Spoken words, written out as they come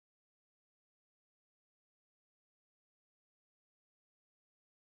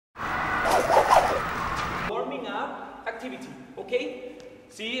activity, okay?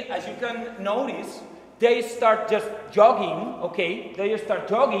 See, as you can notice, they start just jogging, okay? They start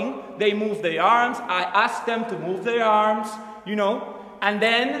jogging, they move their arms, I ask them to move their arms, you know, and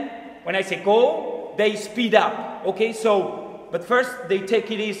then when I say go, they speed up, okay? So, but first they take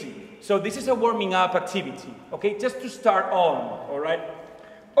it easy. So this is a warming up activity, okay? Just to start on, all right?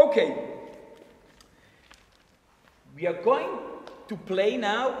 Okay. We are going to play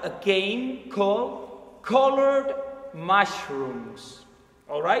now a game called Colored Mushrooms,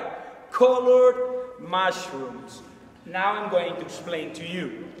 all right? Colored mushrooms. Now I'm going to explain to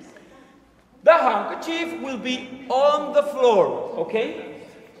you. The handkerchief will be on the floor, okay?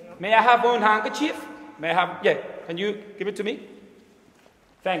 May I have one handkerchief? May I have, yeah, can you give it to me?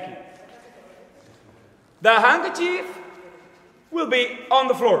 Thank you. The handkerchief will be on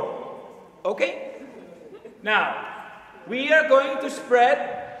the floor, okay? Now, we are going to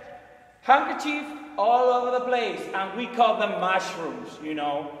spread handkerchief all over the place, and we call them mushrooms, you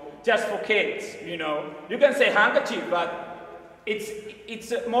know, just for kids, you know. You can say handkerchief, but it's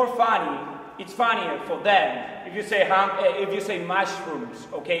more funny. It's funnier for them if you say mushrooms,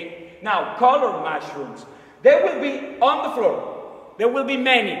 okay? Now, colored mushrooms. They will be on the floor. There will be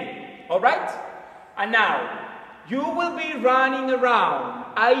many, all right? And now, you will be running around.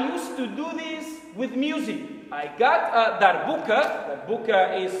 I used to do this with music. I got a darbuka.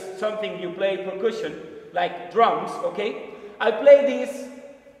 Darbuka is something you play percussion, like drums, okay? I play this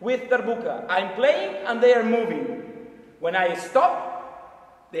with darbuka. I'm playing and they are moving. When I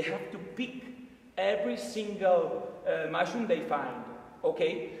stop, they have to pick every single mushroom they find,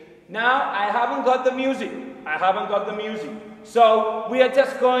 okay? Now, I haven't got the music. So, we are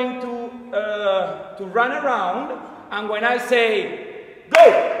just going to run around, and when I say, go,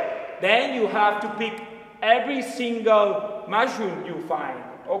 then you have to pick every single mushroom you find,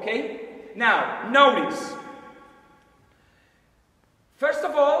 okay? Now, notice. First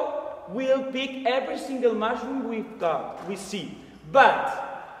of all, we'll pick every single mushroom we see. But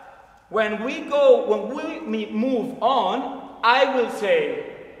when we move on, I will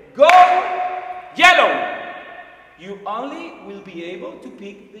say, go yellow. You only will be able to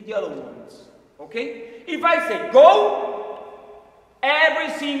pick the yellow ones, okay? If I say go, every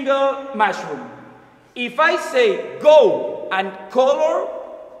single mushroom. If I say go and color,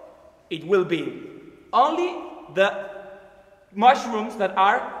 it will be only the mushrooms that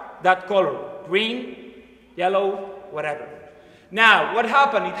are that color, green, yellow, whatever. Now, what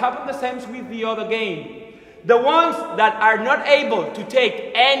happened? It happened the same with the other game. The ones that are not able to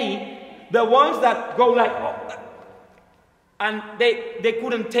take any, the ones that go like, oh, and they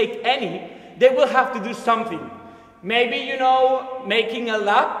couldn't take any, they will have to do something. Maybe, you know, making a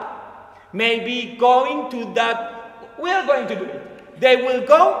lap. Maybe going to that, we are going to do it. They will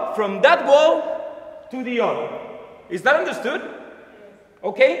go from that wall to the other. Is that understood?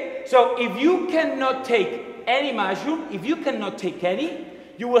 Okay? So if you cannot take any mushroom, if you cannot take any,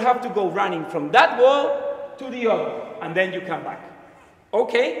 you will have to go running from that wall to the other, and then you come back.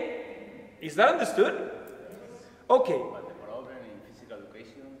 Okay? Is that understood? Okay. But the problem in physical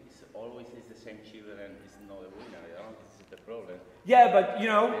education is always the same children is not the winner. I don't think this is the problem. Yeah, but you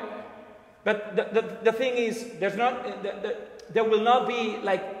know, but the thing is, there will not be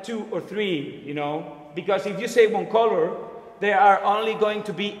like 2 or 3, you know, because if you say one color, there are only going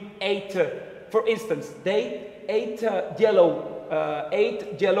to be 8. For instance, 8 yellow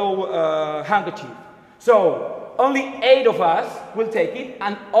handkerchief. So only 8 of us will take it,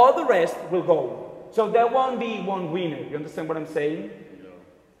 and all the rest will go. So there won't be one winner. You understand what I'm saying? No.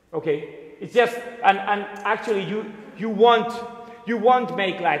 Okay. It's just, and actually, you won't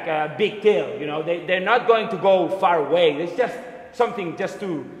make like a big deal, you know, they're not going to go far away. It's just something just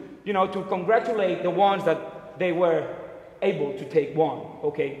to, you know, to congratulate the ones that they were able to take one,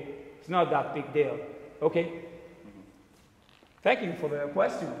 okay? It's not that big deal, okay? Thank you for the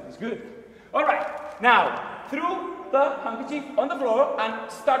question, it's good. All right, now, throw the handkerchief on the floor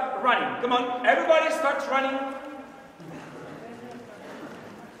and start running. Come on, everybody starts running.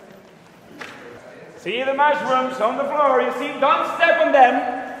 See the mushrooms on the floor, you see? Don't step on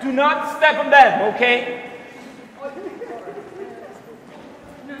them. Do not step on them, okay?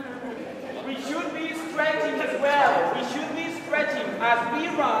 We should be stretching as well. We should be stretching. As we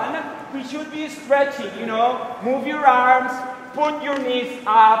run, we should be stretching, you know? Move your arms, put your knees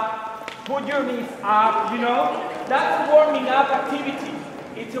up, you know? That's a warming up activity.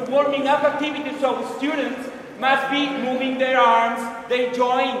 It's a warming up activity, so students must be moving their arms, their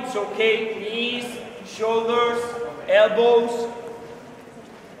joints, okay? Knees, shoulders, elbows.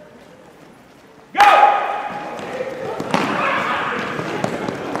 Go!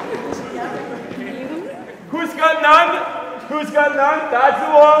 Who's got none? Who's got none? Touch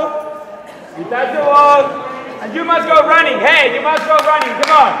the wall. You touch the wall. And you must go running. Hey, you must go running.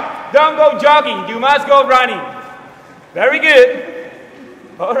 Come on. Don't go jogging. You must go running. Very good.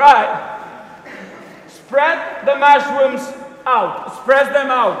 All right. Spread the mushrooms out. Spread them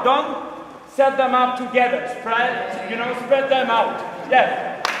out. Don't set them up together. Spread, spread them out.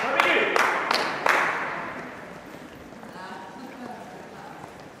 Yes. Very good.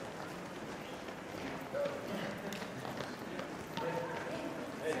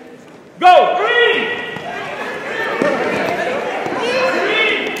 Go! Green!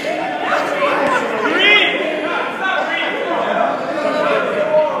 Green! Green! No, it's not green.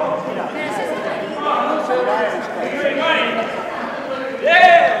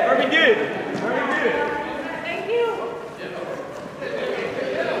 Yeah! Very good. Very good. Thank you.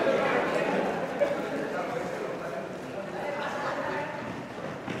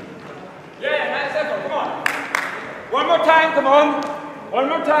 Yeah, nice effort. Come on. One more time, come on. One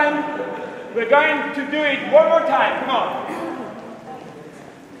more time. We're going to do it one more time. Come on.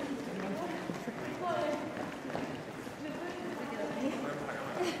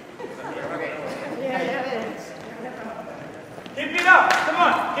 Keep it up. Come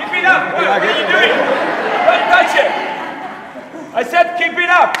on. Keep it up. What are you doing? Don't touch it. I said keep it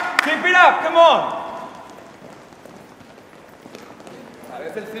up. Keep it up. Come on.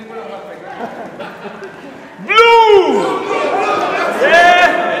 Blue!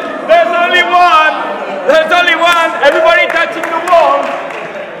 Yeah! There's only one! There's only one! Everybody touching the wall!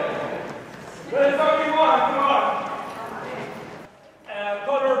 There's only one, come on!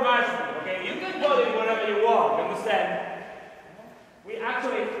 Color mushroom, okay? You can call it whatever you want, you understand? We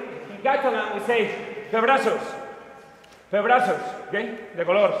actually, in Catalan, we say pebrazos. Pebrazos, okay? De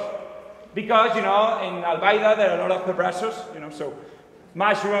colors. Because, in Albaida there are a lot of pebrazos, so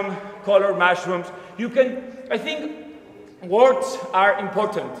mushroom, color mushrooms. You can, I think, words are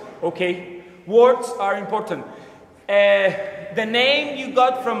important, okay? Words are important. The name you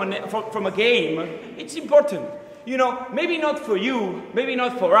got from a game, it's important. Maybe not for you, maybe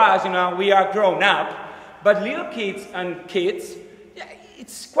not for us, we are grown up, but little kids and kids, yeah,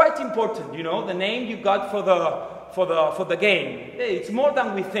 it's quite important, the name you got for the game. It's more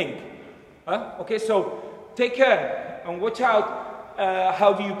than we think. Okay, so take care and watch out.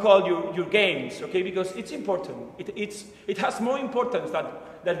 How do you call your games, okay? Because it's important. It has more importance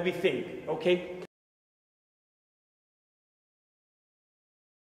than we think, okay?